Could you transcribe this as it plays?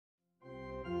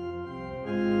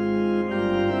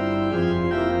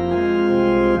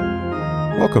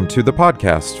Welcome to the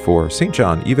podcast for St.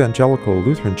 John Evangelical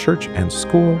Lutheran Church and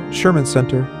School, Sherman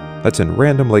Center, that's in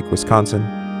Random Lake, Wisconsin,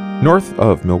 north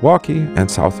of Milwaukee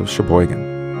and south of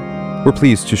Sheboygan. We're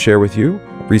pleased to share with you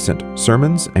recent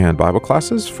sermons and Bible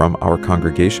classes from our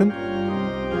congregation.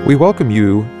 We welcome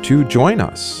you to join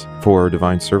us for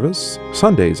Divine Service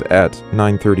Sundays at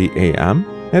 9:30 a.m.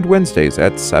 and Wednesdays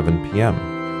at 7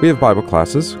 p.m. We have Bible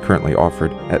classes currently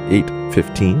offered at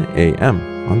 8:15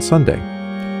 a.m. on Sunday.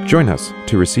 Join us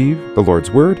to receive the Lord's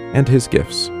Word and His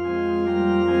gifts.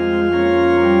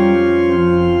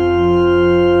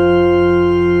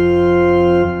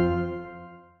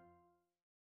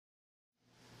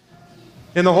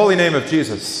 In the holy name of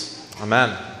Jesus,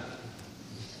 amen.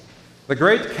 The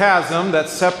great chasm that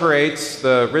separates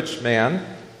the rich man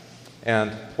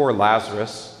and poor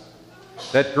Lazarus,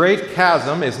 that great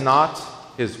chasm is not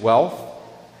his wealth,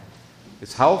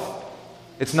 his health.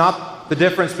 It's not the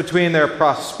difference between their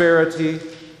prosperity.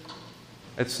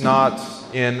 It's not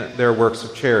in their works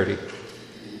of charity.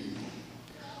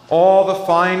 All the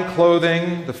fine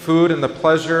clothing, the food, and the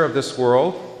pleasure of this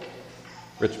world,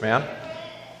 rich man,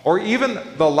 or even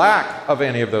the lack of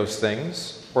any of those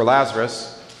things, for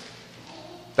Lazarus,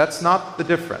 that's not the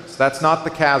difference. That's not the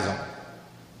chasm.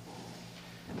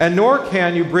 And nor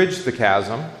can you bridge the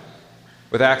chasm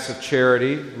with acts of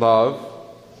charity, love,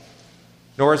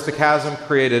 nor is the chasm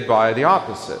created by the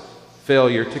opposite,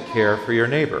 failure to care for your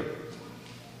neighbor.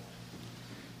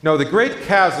 No, the great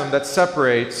chasm that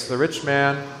separates the rich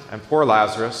man and poor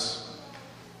Lazarus,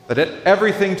 that had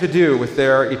everything to do with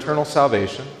their eternal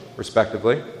salvation,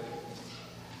 respectively,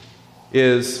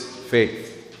 is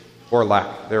faith, or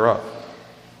lack thereof.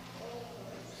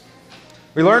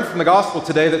 We learn from the gospel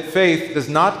today that faith does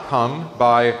not come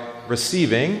by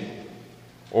receiving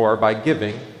or by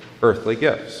giving earthly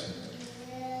gifts.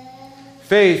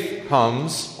 Faith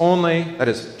comes only, that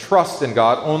is, trust in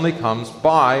God only comes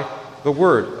by the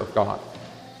Word of God.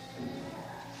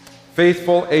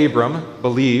 Faithful Abram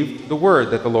believed the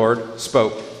word that the Lord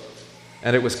spoke,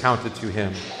 and it was counted to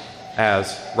him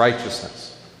as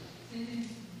righteousness.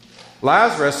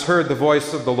 Lazarus heard the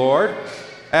voice of the Lord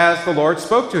as the Lord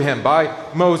spoke to him by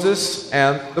Moses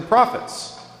and the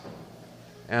prophets.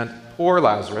 And poor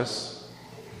Lazarus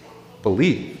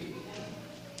believed.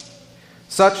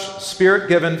 Such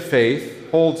Spirit-given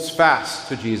faith holds fast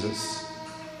to Jesus,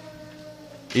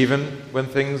 even when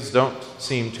things don't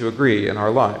seem to agree in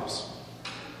our lives.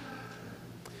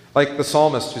 Like the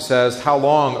psalmist who says, "How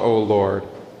long, O Lord,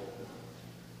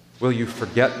 will you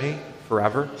forget me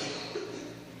forever?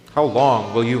 How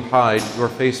long will you hide your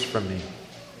face from me?"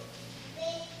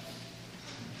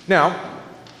 Now,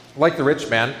 like the rich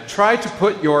man, try to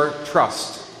put your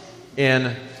trust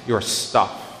in your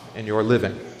stuff, in your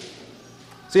living.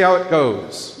 See how it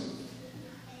goes.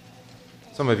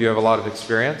 Some of you have a lot of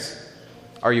experience.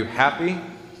 Are you happy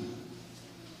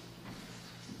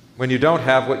when you don't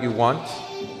have what you want?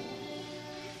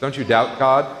 Don't you doubt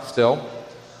God still?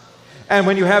 And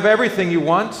when you have everything you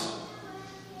want,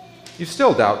 you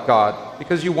still doubt God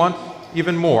because you want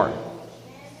even more.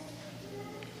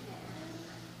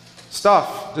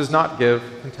 Stuff does not give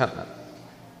contentment.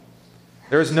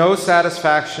 There is no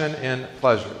satisfaction in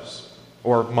pleasures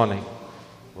or money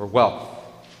or wealth,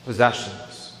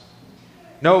 possessions.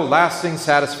 No lasting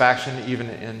satisfaction even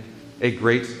in a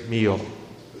great meal,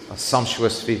 a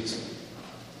sumptuous feast.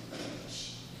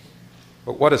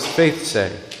 But what does faith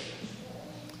say?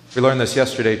 We learned this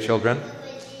yesterday, children.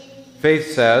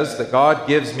 Faith says that God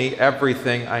gives me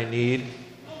everything I need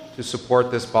to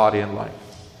support this body and life.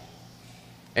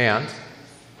 And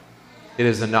it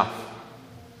is enough.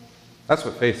 That's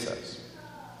what faith says.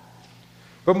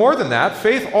 But more than that,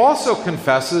 faith also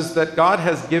confesses that God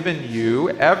has given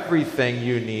you everything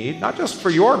you need, not just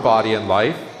for your body and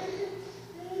life,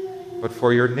 but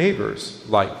for your neighbor's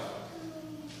life,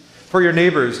 for your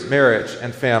neighbor's marriage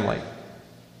and family,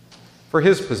 for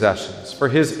his possessions, for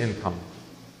his income,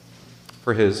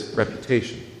 for his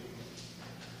reputation.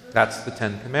 That's the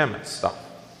Ten Commandments stuff.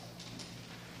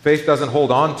 Faith doesn't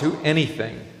hold on to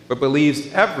anything, but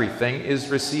believes everything is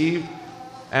received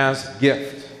as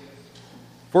gift.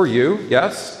 For you,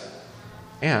 yes,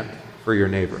 and for your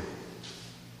neighbor.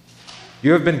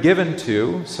 You have been given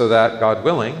to so that, God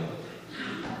willing,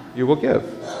 you will give.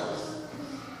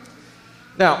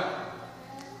 Now,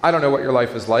 I don't know what your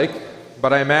life is like,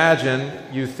 but I imagine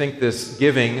you think this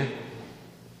giving,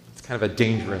 it's kind of a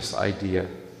dangerous idea.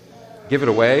 Give it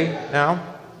away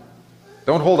now?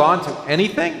 Don't hold on to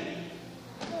anything?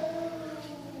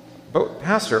 But,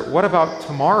 Pastor, what about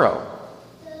tomorrow?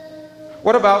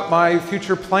 What about my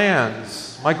future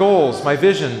plans, my goals, my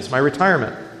visions, my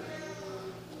retirement?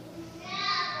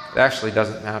 It actually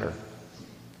doesn't matter.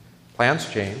 Plans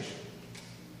change.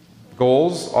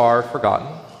 Goals are forgotten.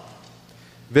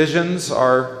 Visions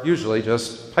are usually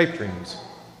just pipe dreams.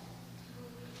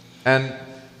 And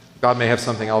God may have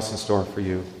something else in store for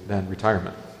you than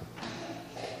retirement.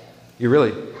 You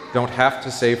really don't have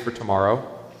to save for tomorrow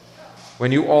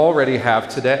when you already have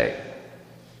today.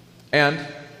 And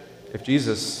if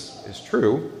Jesus is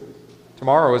true,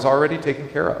 tomorrow is already taken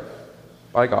care of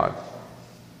by God.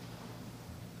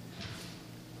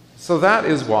 So that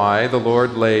is why the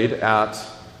Lord laid at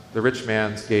the rich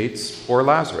man's gates poor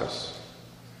Lazarus.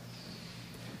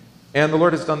 And the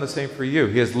Lord has done the same for you.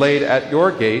 He has laid at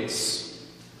your gates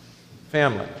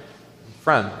family, and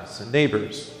friends, and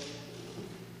neighbors,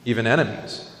 even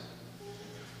enemies,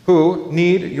 who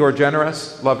need your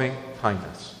generous, loving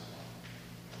kindness.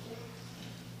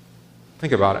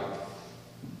 Think about it.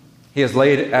 He has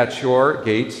laid at your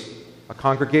gate a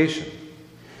congregation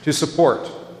to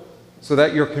support, so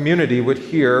that your community would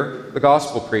hear the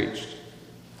gospel preached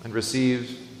and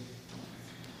receive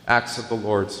acts of the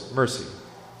Lord's mercy,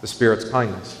 the Spirit's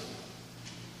kindness.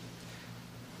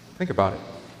 Think about it.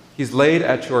 He's laid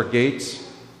at your gates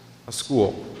a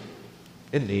school,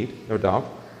 in need, no doubt,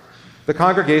 the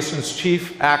congregation's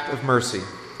chief act of mercy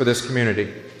for this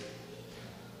community,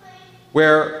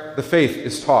 where the faith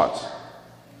is taught,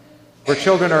 where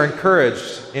children are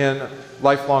encouraged in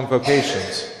lifelong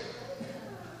vocations,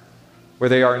 where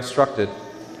they are instructed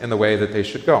in the way that they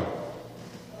should go.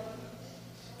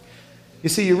 You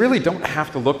see, you really don't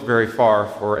have to look very far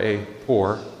for a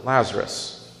poor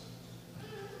Lazarus.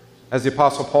 As the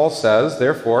Apostle Paul says,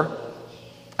 therefore,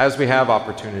 as we have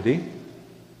opportunity,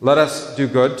 let us do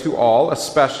good to all,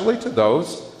 especially to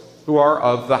those who are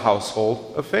of the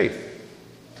household of faith.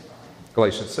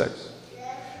 Galatians 6.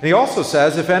 And he also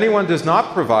says, if anyone does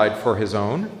not provide for his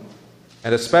own,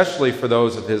 and especially for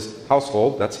those of his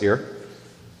household, that's here,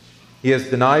 he has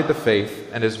denied the faith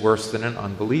and is worse than an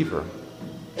unbeliever.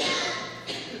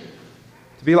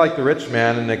 To be like the rich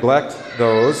man and neglect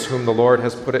those whom the Lord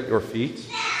has put at your feet,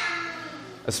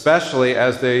 especially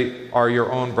as they are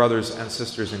your own brothers and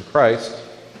sisters in Christ,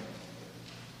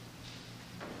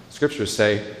 Scriptures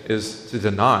say, is to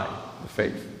deny the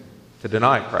faith, to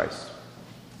deny Christ.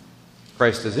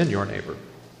 Christ is in your neighbor.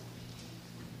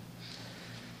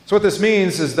 So what this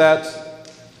means is that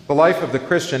the life of the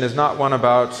Christian is not one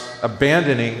about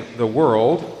abandoning the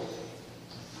world,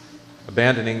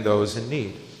 abandoning those in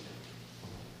need.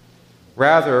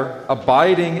 Rather,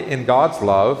 abiding in God's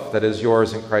love that is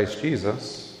yours in Christ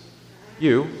Jesus,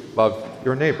 you love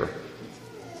your neighbor.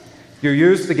 You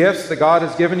use the gifts that God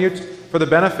has given you for the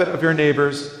benefit of your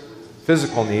neighbor's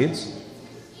physical needs.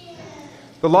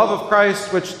 The love of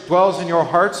Christ, which dwells in your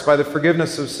hearts by the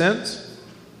forgiveness of sins,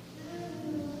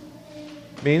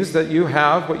 means that you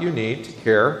have what you need to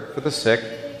care for the sick,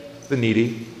 the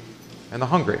needy, and the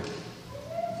hungry.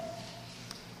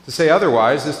 To say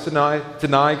otherwise is to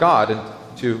deny God and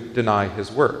to deny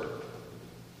His Word.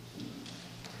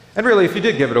 And really, if you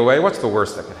did give it away, what's the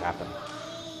worst that could happen?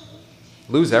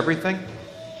 Lose everything?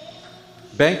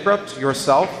 Bankrupt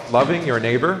yourself, loving your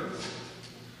neighbor?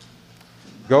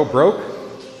 Go broke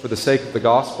for the sake of the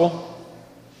gospel?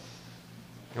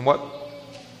 And what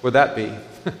would that be?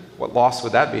 What loss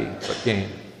would that be but gain?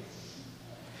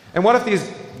 And what if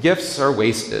these gifts are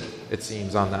wasted, it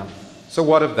seems, on them? So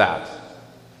what of that?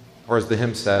 Or as the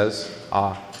hymn says,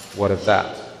 what of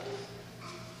that?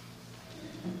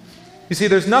 You see,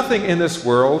 there's nothing in this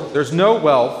world, there's no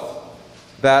wealth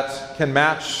that can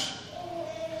match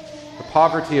the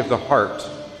poverty of the heart.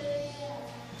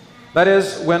 That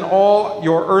is, when all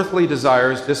your earthly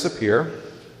desires disappear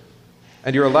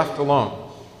and you're left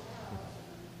alone.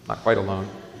 Not quite alone.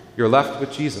 You're left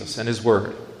with Jesus and His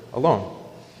Word alone.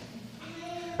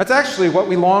 That's actually what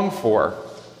we long for.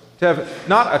 To have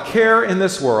not a care in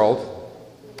this world,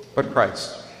 but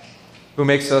Christ, who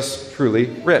makes us truly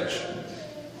rich.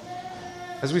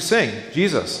 As we sing,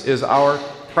 Jesus is our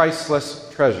priceless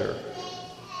treasure.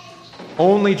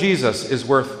 Only Jesus is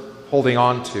worth holding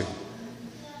on to.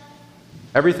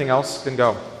 Everything else can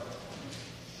go.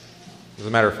 As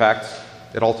a matter of fact,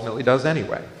 it ultimately does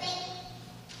anyway.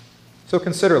 So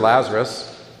consider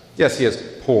Lazarus. Yes, he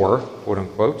is poor, quote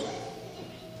unquote,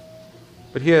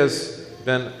 but he has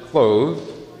been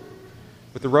clothed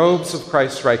with the robes of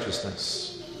Christ's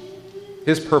righteousness.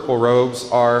 His purple robes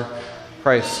are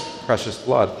Christ's precious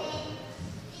blood.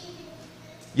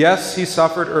 Yes, he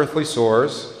suffered earthly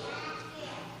sores,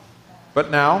 but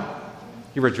now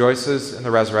he rejoices in the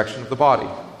resurrection of the body.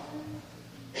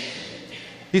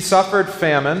 He suffered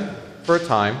famine for a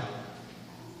time,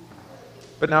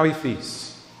 but now he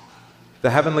feasts. the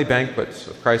heavenly banquet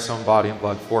of Christ's own body and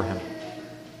blood for him,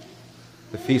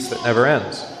 the feast that never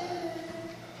ends.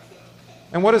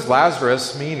 And what does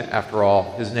Lazarus mean, after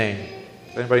all, his name?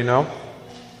 Does anybody know?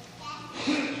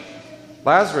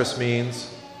 Lazarus means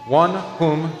one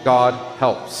whom God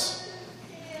helps.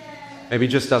 Maybe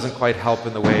just doesn't quite help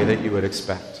in the way that you would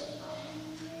expect.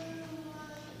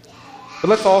 But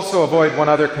let's also avoid one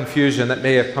other confusion that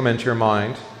may have come into your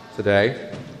mind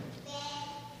today.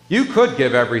 You could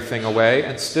give everything away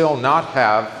and still not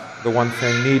have the one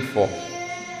thing needful: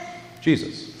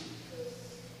 Jesus.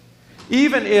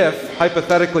 Even if,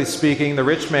 hypothetically speaking, the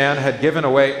rich man had given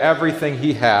away everything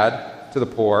he had to the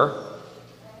poor,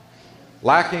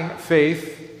 lacking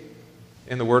faith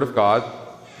in the Word of God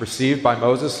received by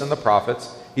Moses and the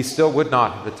prophets, he still would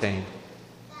not have attained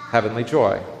heavenly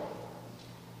joy.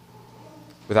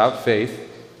 Without faith,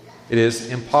 it is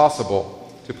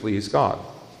impossible to please God.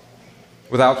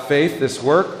 Without faith, this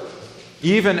work,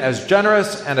 even as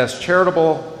generous and as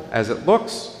charitable as it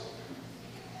looks,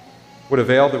 would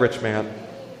avail the rich man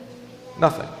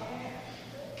nothing.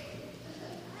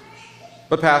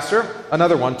 But Pastor,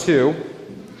 another one too,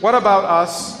 what about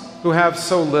us who have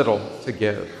so little to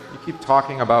give? You keep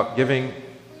talking about giving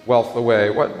wealth away.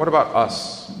 What about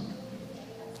us?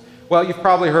 Well, you've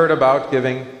probably heard about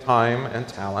giving time and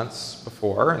talents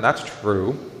before, and that's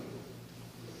true.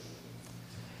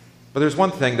 But there's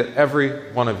one thing that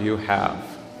every one of you have: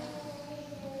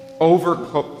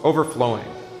 overflowing.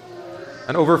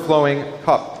 An overflowing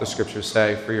cup, the scriptures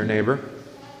say, for your neighbor.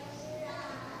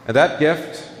 And that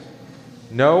gift,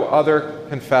 no other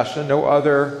confession, no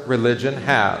other religion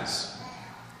has,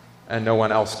 and no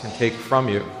one else can take from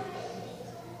you,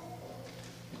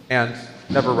 and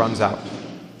never runs out.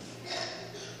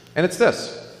 And it's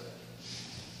this: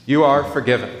 you are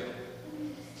forgiven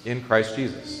in Christ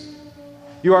Jesus.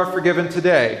 You are forgiven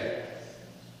today.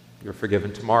 You're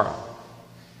forgiven tomorrow.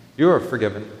 You are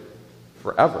forgiven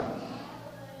forever.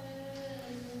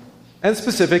 And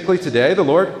specifically today, the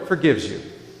Lord forgives you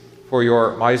for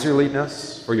your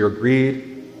miserliness, for your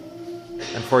greed,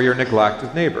 and for your neglect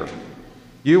of neighbor.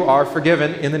 You are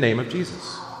forgiven in the name of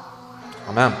Jesus.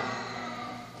 Amen.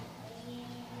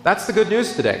 That's the good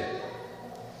news today.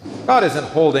 God isn't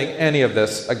holding any of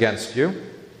this against you,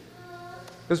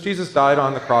 because Jesus died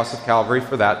on the cross of Calvary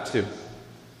for that too.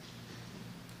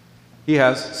 He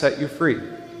has set you free.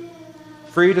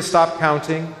 Free to stop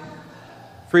counting,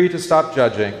 free to stop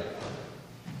judging,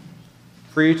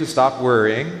 free to stop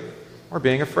worrying or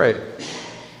being afraid,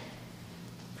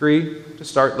 free to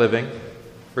start living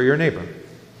for your neighbor.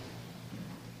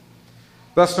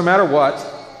 Thus, no matter what,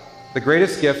 the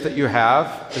greatest gift that you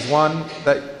have is one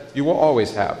that you will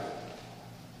always have.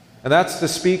 And that's to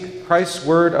speak Christ's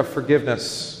word of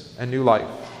forgiveness and new life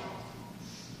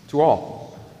to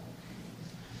all.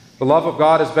 The love of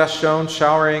God is best shown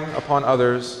showering upon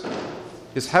others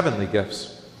his heavenly gifts.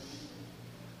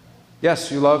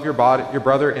 Yes, you love your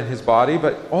brother in his body,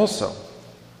 but also,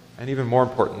 and even more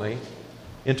importantly,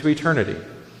 into eternity,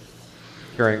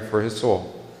 caring for his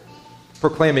soul,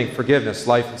 proclaiming forgiveness,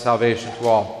 life, and salvation to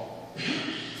all.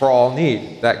 For all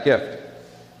need that gift.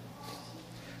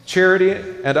 Charity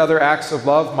and other acts of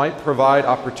love might provide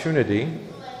opportunity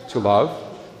to love,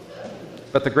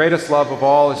 but the greatest love of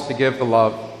all is to give the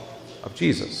love of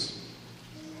Jesus.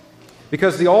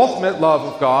 Because the ultimate love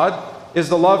of God is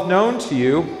the love known to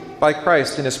you by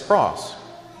Christ in his cross,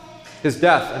 his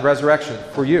death and resurrection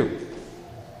for you.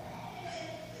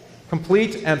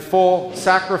 Complete and full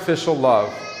sacrificial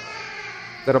love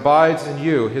that abides in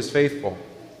you, his faithful,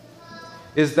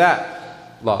 is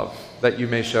that love that you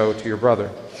may show to your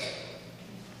brother.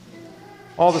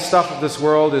 All the stuff of this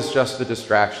world is just a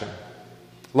distraction.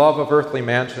 Love of earthly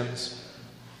mansions,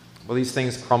 well, these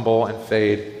things crumble and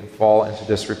fade and fall into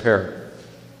disrepair.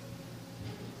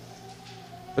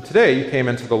 But today you came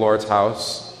into the Lord's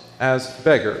house as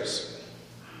beggars.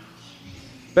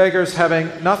 Beggars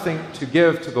having nothing to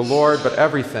give to the Lord but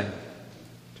everything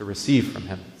to receive from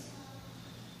him.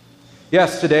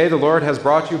 Yes, today the Lord has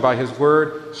brought you by his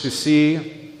word to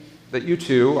see that you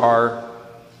too are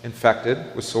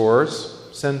infected with sores,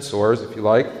 sin sores if you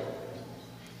like.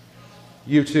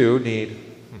 You too need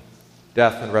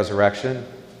death and resurrection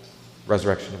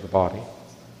of the body.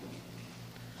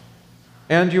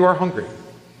 And you are hungry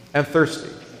and thirsty,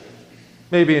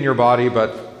 maybe in your body,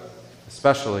 but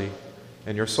especially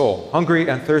in your soul. Hungry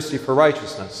and thirsty for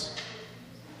righteousness,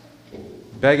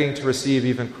 begging to receive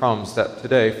even crumbs that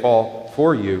today fall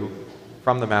for you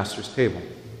from the Master's table.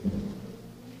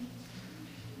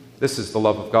 This is the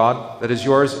love of God that is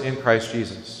yours in Christ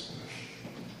Jesus.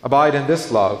 Abide in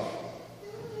this love,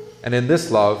 and in this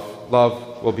love,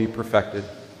 love will be perfected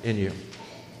in you.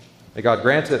 May God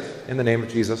grant it in the name of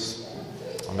Jesus.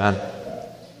 Amen.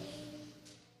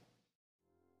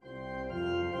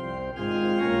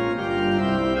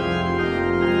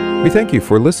 We thank you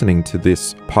for listening to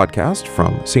this podcast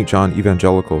from St. John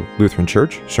Evangelical Lutheran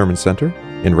Church, Sherman Center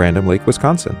in Random Lake,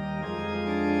 Wisconsin.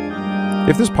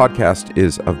 If this podcast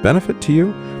is of benefit to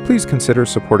you, please consider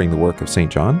supporting the work of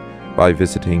St. John by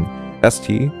visiting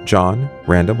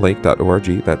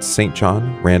stjohnrandomlake.org, that's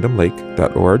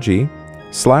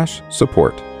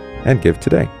stjohnrandomlake.org/support, and give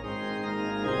today.